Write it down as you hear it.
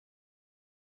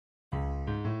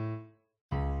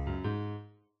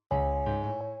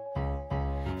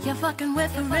You're fucking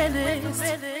with the realist.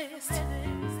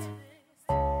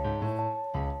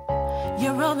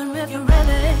 You're rolling with the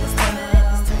realist.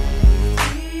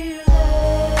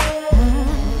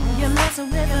 You're messing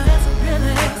with the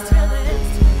realist.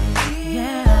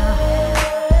 Yeah.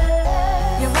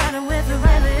 You're riding with the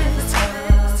realist.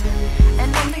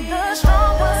 And only the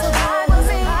strong will survive with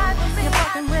me. You're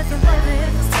fucking with the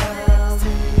realist.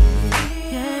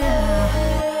 Yeah.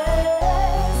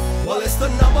 Well, it's the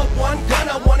 #1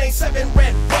 gunner, 187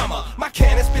 Red Rummer. My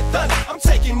cannon spit thunder, I'm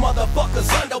taking motherfuckers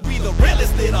under. We the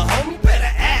realest, little homie.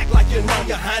 Better act like you know.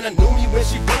 Your Hannah knew me when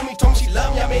she blew me. Told me she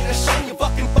loved me, I made her show me. You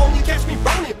fucking phony, catch me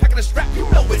rolling. Packing a strap, you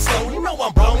know it's stone. You know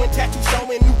I'm blowing, tattoo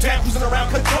showing. New town, cruising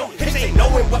around controlling. Hitters ain't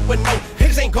knowing what we're knowing.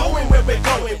 Hitters ain't going where we're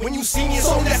going. When you see me, it's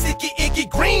on that sticky, icky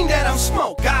green that I'm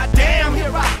smoke. Goddamn,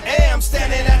 here I am,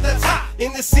 standing at the top.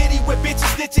 In the city where bitches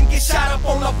snitch and get shot up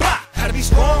on the block. Had to be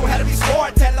strong, had to be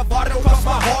smart. Tell the bar don't cross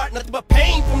my heart. Nothing but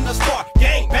pain from the start.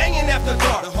 Gang banging after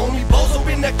dark. The homie Bozo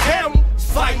in the county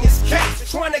fighting his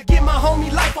case. Trying to get my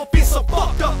homie life up in some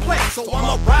fucked up place. So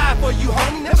I'ma ride for you,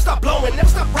 homie. Never stop blowing, never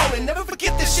stop rolling. Never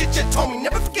forget the shit you told me.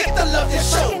 Never forget the love you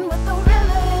showed me.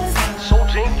 Soul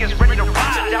Jink is ready to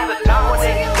ride down the down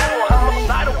 187.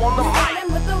 Homicidal on the mic.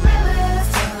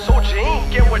 Soul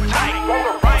Jink, get we're tight. On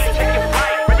the right, take it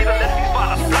right. Ready to let these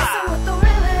bottles fly.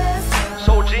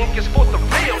 Soul Jink is for the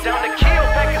real. Down to kill,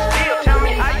 back and steal. Tell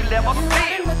me how you never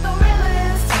feel.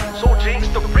 Soul Jink's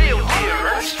the real deal.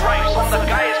 Earn stripes on the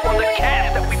guys from the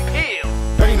cast that we peel.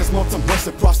 Pain is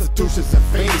multi-blessed, prostitutions and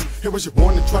fiends. Here was you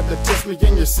born and tried to test me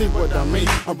and you see what I mean.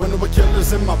 I'm running with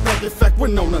killers in my back, in fact we're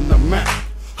known on the map.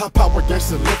 High power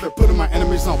gangster living, putting my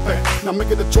enemies on back. Now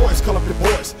make it a choice, call up your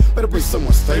boys, better be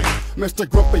someone stable. Mr.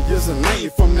 Grumpy is a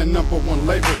name from the #1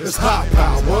 label. It's high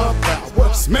power,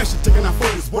 power. Smash it, taking our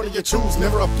fools, what do you choose?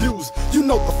 Never abuse, you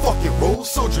know the fucking rules.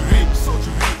 Soldier aim,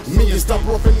 soldier aim. Me and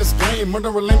Stomper up in this game, murder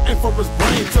a lame aim for his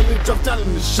brain till he jumped out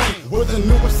in the shame. We're the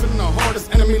newest and the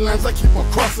hardest enemy lines I keep on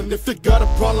crossing. If you got a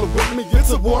problem with me,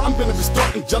 it's a war I'm gonna be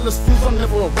starting. Jealous fools I'm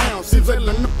never around, seems they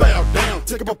learn to bow down.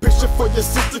 Take up a picture for your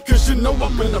sister, cause you know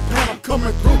I'm in the pound. I'm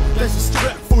coming through, there's a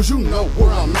strap, fools you know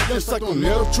where I'm at. It's like on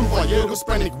Nero, true Valle,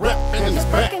 Hispanic rap, and it's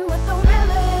back.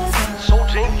 Soul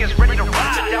Jink is ready to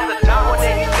ride down the down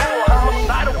 187.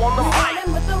 Homicidal on the mic.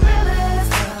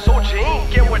 Soul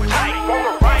Jink, get we're tight. On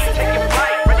the right, take it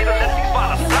right. Ready to let these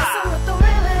bottles fly.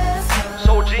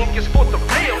 Soul Jink is for the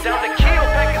real. Down to kill,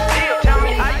 back and steal. Tell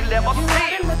me how you never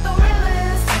feel.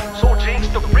 Soul Jink's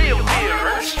the real deal.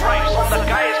 Earn stripes on the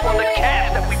guys from the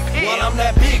cast that we peel. Well, I'm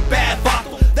that big bad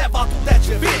bottle. That bottle that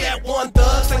you feel. That one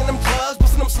thug, slinging them drugs,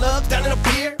 busting them slugs down in a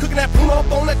beer. Cooking that Bruno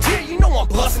up on a tier. You know I'm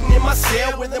busting in my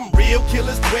cell where them real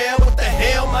killers dwell. What the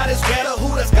hell, might as well.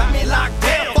 Who that's got me locked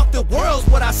down? Fuck the world's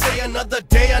what I say. Another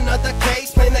day, another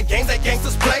case. Playing the games that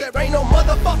gangsters play. There ain't no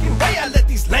motherfucking way I let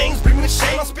these lanes bring me to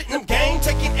shame. I'm spitting them game,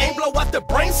 taking aim, blow out the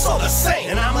brain, so the same.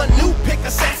 And I'm a new pick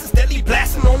assassin, steadily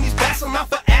blasting on these bastards. I'm out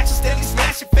for action, steadily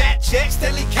smashing fat checks,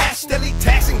 steadily cash, steadily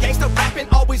taxing. Gangsta rapping,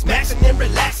 always maxing and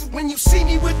relaxing. When you see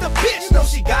me with the bitch, know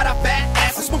she got a fat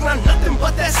ass. I'm smoking on nothing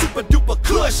but that super duper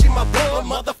kush in my blood.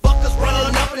 Motherfuckers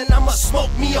running up and I'ma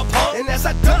smoke me a pump. And as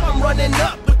I dump, I'm running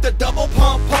up with the double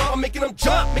pump pump. I'm making them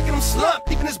jump, making them slump,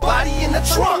 leaving his body in the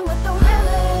trunk.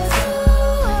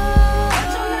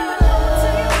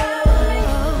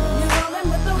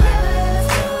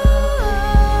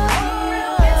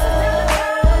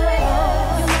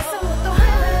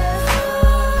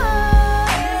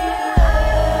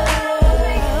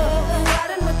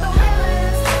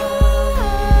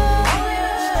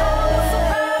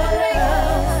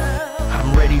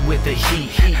 With the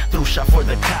heat, through shot for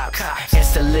the cops.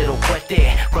 It's a little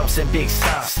Cuete, grumps and big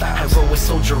stomps. I roll with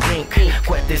Soldier Ink,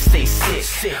 Cuete stay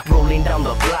sick. Rolling down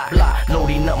the block,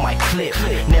 loading up my clip.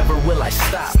 Never will I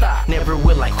stop, never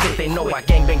will I quit. They know I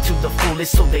gangbang to the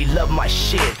fullest, so they love my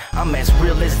shit. I'm as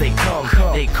real as they come,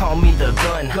 they call me the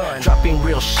gun. Dropping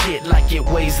real shit like it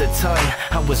weighs a ton.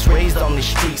 I was raised on the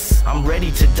streets, I'm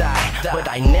ready to die, but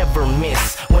I never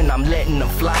miss when I'm letting them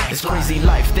fly. This crazy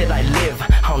life that I live,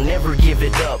 I'll never give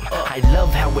it up. I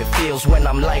love how it feels when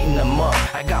I'm lighting them up.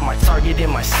 I got my target in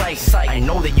my sight, I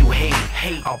know that you hate.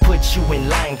 I'll put you in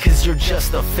line cause you're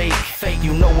just a fake.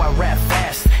 You know I rap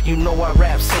fast, you know I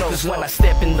rap slow. Cause when I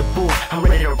step in the booth, I'm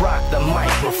ready to rock the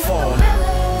microphone.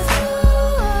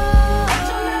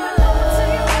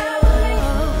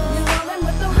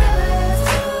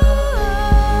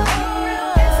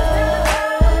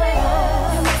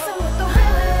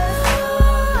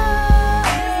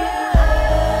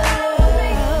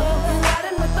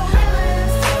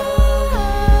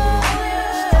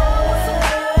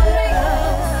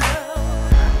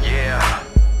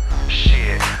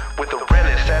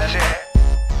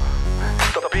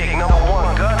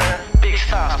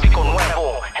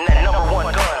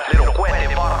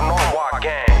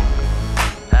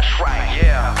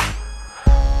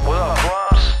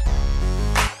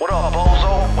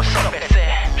 What's up,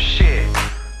 ese? Shit,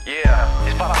 yeah.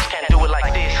 These bottles can't do it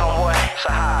like this, homeboy. It's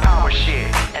a high power shit.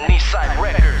 And Eastside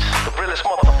Records, The realest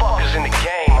motherfuckers in the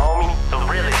game, homie. the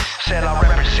realest. Said I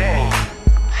represent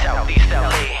Southeast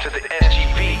LA. to the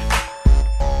SGP.